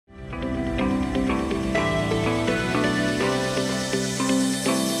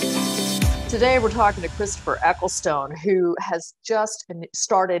Today, we're talking to Christopher Ecclestone, who has just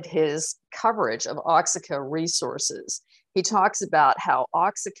started his coverage of Auxico Resources. He talks about how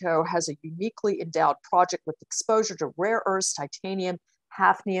Auxico has a uniquely endowed project with exposure to rare earths, titanium,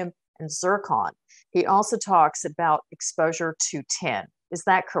 hafnium, and zircon. He also talks about exposure to tin. Is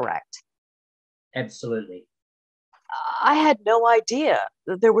that correct? Absolutely. I had no idea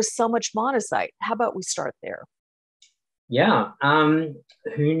that there was so much monazite. How about we start there? Yeah.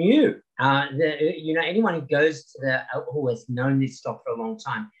 Who knew? Anyone who goes to who has known this stock for a long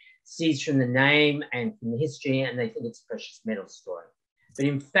time sees from the name and from the history, and they think it's a precious metal story. But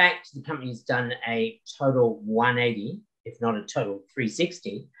in fact, the company's done a total 180, if not a total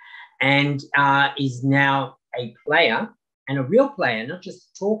 360, and is now a player, and a real player, not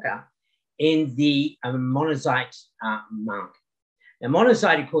just a talker, in the monazite market. Now,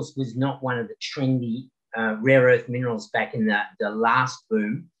 monazite, of course, was not one of the trendy rare earth minerals back in the last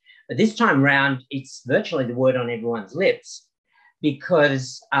boom. But this time around, it's virtually the word on everyone's lips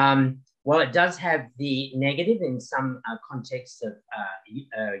because while it does have the negative in some contexts of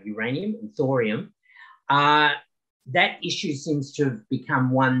uranium and thorium, that issue seems to have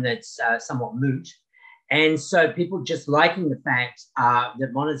become one that's somewhat moot. And so people just liking the fact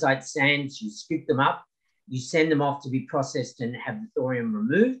that monazite sands, you scoop them up, you send them off to be processed and have the thorium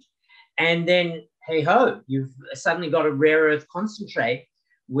removed. And then, hey ho, you've suddenly got a rare earth concentrate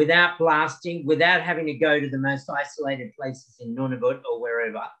without blasting, without having to go to the most isolated places in Nunavut or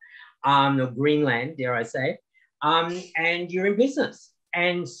wherever, or Greenland, dare I say, and you're in business.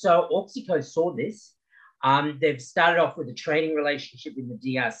 And so Auxico saw this. They've started off with a trading relationship in the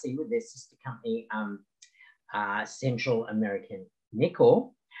DRC with their sister company, Central American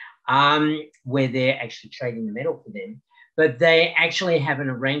Nickel, where they're actually trading the metal for them. But they actually have an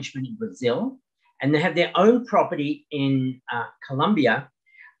arrangement in Brazil, and they have their own property in Colombia,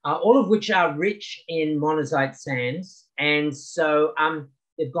 all of which are rich in monazite sands. And so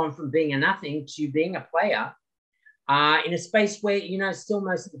they've gone from being a nothing to being a player in a space where, still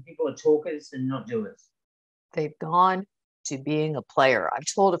most of the people are talkers and not doers. They've gone to being a player. I've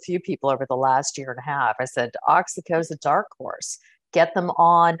told a few people over the last year and a half, I said, Auxico's a dark horse. Get them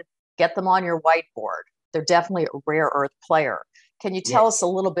on your whiteboard. They're definitely a rare earth player. Can you tell us a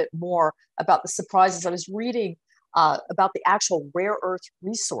little bit more about the surprises? I was reading about the actual rare earth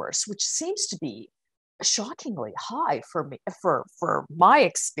resource, which seems to be shockingly high for me, for my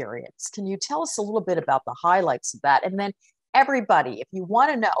experience. Can you tell us a little bit about the highlights of that? And then everybody, if you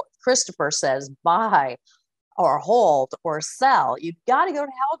want to know, if Christopher says buy or hold or sell, you've got to go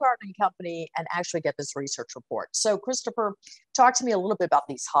to Hallgarten Company and actually get this research report. So Christopher, talk to me a little bit about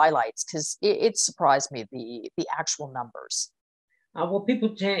these highlights, because it surprised me, the actual numbers. Well,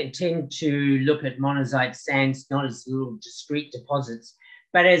 people tend to look at monazite sands not as little discrete deposits,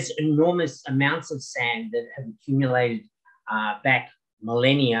 but as enormous amounts of sand that have accumulated back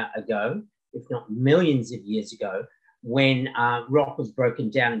millennia ago, if not millions of years ago, when rock was broken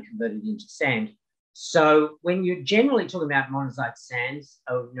down and converted into sand. So when you're generally talking about monazite sands,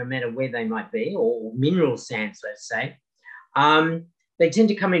 no matter where they might be, or mineral sands, let's say, they tend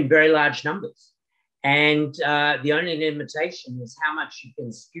to come in very large numbers. And the only limitation is how much you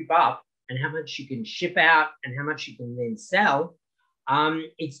can scoop up and how much you can ship out and how much you can then sell.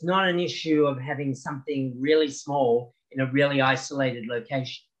 It's not an issue of having something really small in a really isolated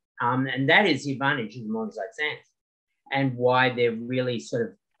location. And that is the advantage of the monazite sands and why they're really sort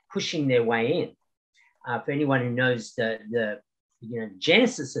of pushing their way in. For anyone who knows the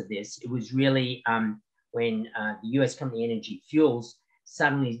genesis of this, it was really when the US company Energy Fuels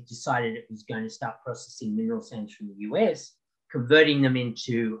suddenly decided it was going to start processing mineral sands from the US, converting them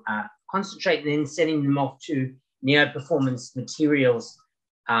into concentrate, and then sending them off to Neo Performance Materials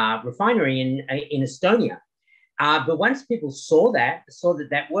refinery in Estonia. But once people saw that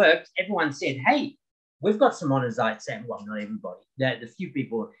worked, everyone said, hey, we've got some monazite sand. Well, not everybody. The few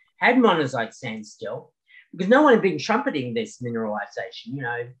people had monazite sand still, because no one had been trumpeting this mineralization.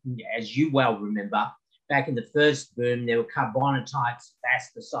 As you well remember, back in the first boom, there were carbonatites,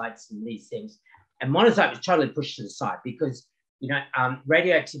 bastosites, and these things. And monazite was totally pushed to the side because,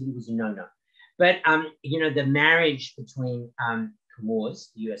 radioactivity was a no-no. But, the marriage between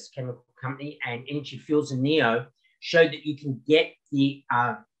Chemours, the US chemical company, and Energy Fuels and Neo showed that you can get the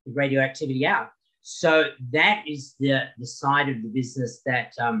radioactivity out. So that is the side of the business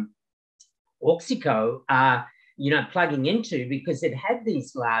that Auxico are, plugging into, because it had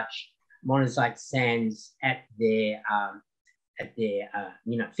these large monazite sands at their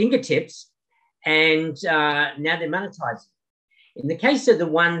fingertips, and now they're monetizing. In the case of the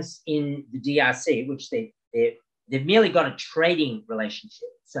ones in the DRC, which they're they've merely got a trading relationship.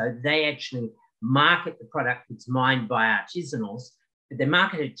 So they actually market the product that's mined by artisanals, but they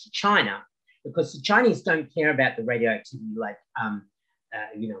market it to China because the Chinese don't care about the radioactivity like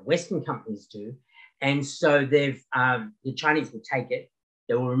Western companies do. And so the Chinese will take it,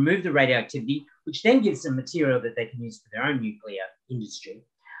 they will remove the radioactivity, which then gives them material that they can use for their own nuclear industry.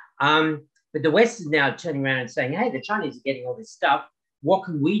 But the West is now turning around and saying, hey, the Chinese are getting all this stuff. What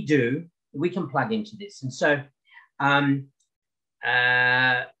can we do? We can plug into this. And so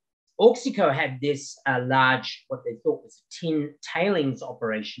Auxico had this large, what they thought was a tin tailings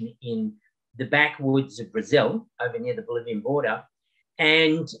operation in the backwoods of Brazil, over near the Bolivian border.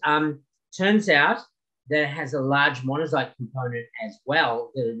 And turns out that it has a large monazite component as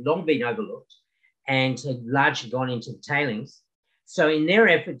well that had long been overlooked and had largely gone into the tailings. So in their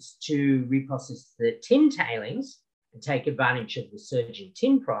efforts to reprocess the tin tailings and take advantage of the surging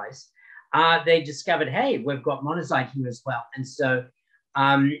tin price, they discovered, hey, we've got monazite here as well. And so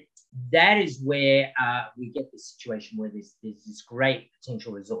that is where we get this situation where there's this great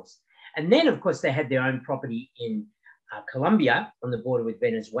potential resource. And then, of course, they had their own property in Colombia on the border with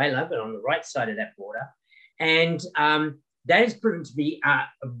Venezuela, but on the right side of that border. And that has proven to be a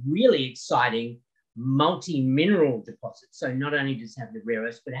really exciting multi-mineral deposit. So not only does it have the rare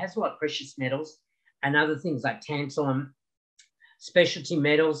earths, but it has a lot of precious metals and other things like tantalum, specialty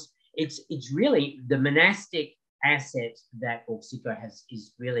metals. It's really the monastic asset that Auxico has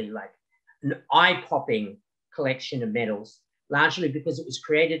is really like an eye-popping collection of metals, largely because it was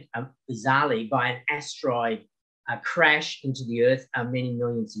created bizarrely by an asteroid crash into the Earth many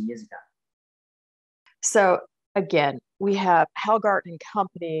millions of years ago. So again, we have Hallgarten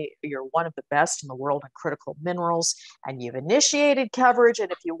Company. You're one of the best in the world in critical minerals, and you've initiated coverage.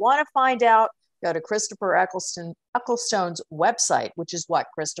 And if you want to find out, go to Christopher Ecclestone's website, which is what,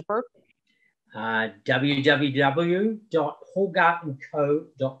 Christopher?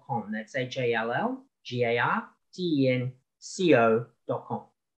 www.hallgartenco.com. That's HALLGARTENCO.com.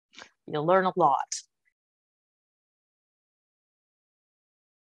 You'll learn a lot.